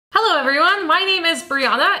everyone, my name is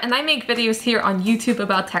Brianna and I make videos here on YouTube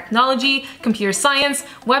about technology, computer science,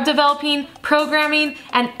 web developing, programming,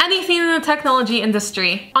 and anything in the technology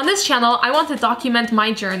industry. On this channel, I want to document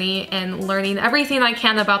my journey in learning everything I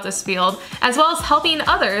can about this field, as well as helping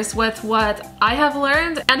others with what I have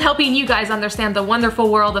learned and helping you guys understand the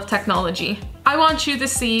wonderful world of technology. I want you to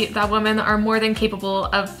see that women are more than capable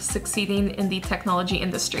of succeeding in the technology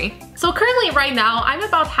industry. So currently right now, I'm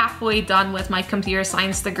about halfway done with my computer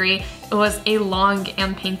science degree. It was a long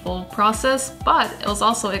and painful process, but it was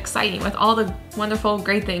also exciting with all the wonderful,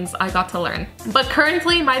 great things I got to learn. But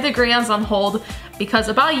currently my degree is on hold because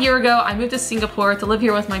about a year ago, I moved to Singapore to live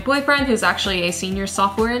here with my boyfriend, who's actually a senior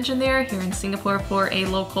software engineer here in Singapore for a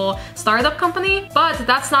local startup company. But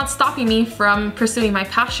that's not stopping me from pursuing my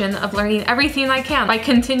passion of learning everything I can by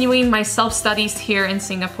continuing my self-studies here in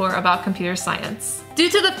Singapore about computer science. Due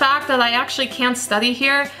to the fact that I actually can't study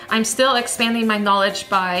here, I'm still expanding my knowledge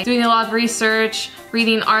by doing a lot of research,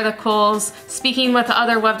 reading articles, speaking with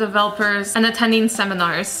other web developers, and attending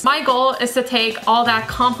seminars. My goal is to take all that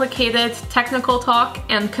complicated technical talk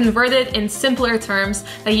and convert it in simpler terms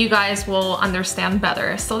that you guys will understand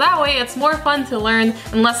better. So that way it's more fun to learn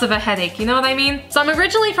and less of a headache, you know what I mean? So I'm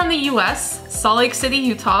originally from the US, Salt Lake City,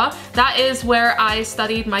 Utah. That is where I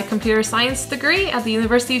studied my computer science degree at the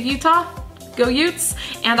University of Utah. Go Utes!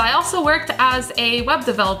 And I also worked as a web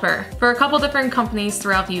developer for a couple different companies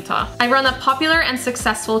throughout Utah. I run a popular and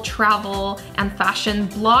successful travel and fashion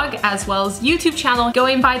blog as well as YouTube channel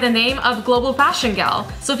going by the name of Global Fashion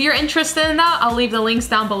Gal. So if you're interested in that, I'll leave the links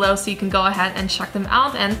down below so you can go ahead and check them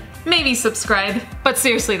out and maybe subscribe. But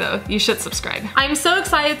seriously though, you should subscribe. I'm so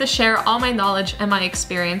excited to share all my knowledge and my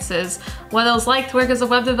experiences, what it was like to work as a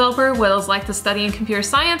web developer, what it was like to study in computer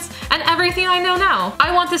science, and everything I know now.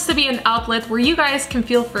 I want this to be an outlet where you guys can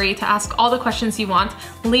feel free to ask all the questions you want,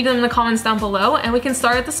 leave them in the comments down below, and we can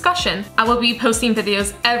start a discussion. I will be posting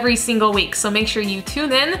videos every single week, so make sure you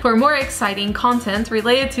tune in for more exciting content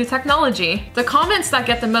related to technology. The comments that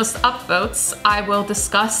get the most upvotes, I will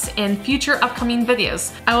discuss in future upcoming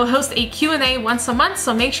videos. I will host a Q&A once a month,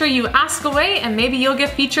 so make sure you ask away and maybe you'll get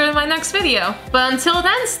featured in my next video. But until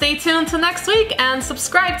then, stay tuned till next week and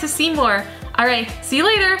subscribe to see more. Alright, see you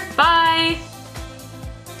later, bye!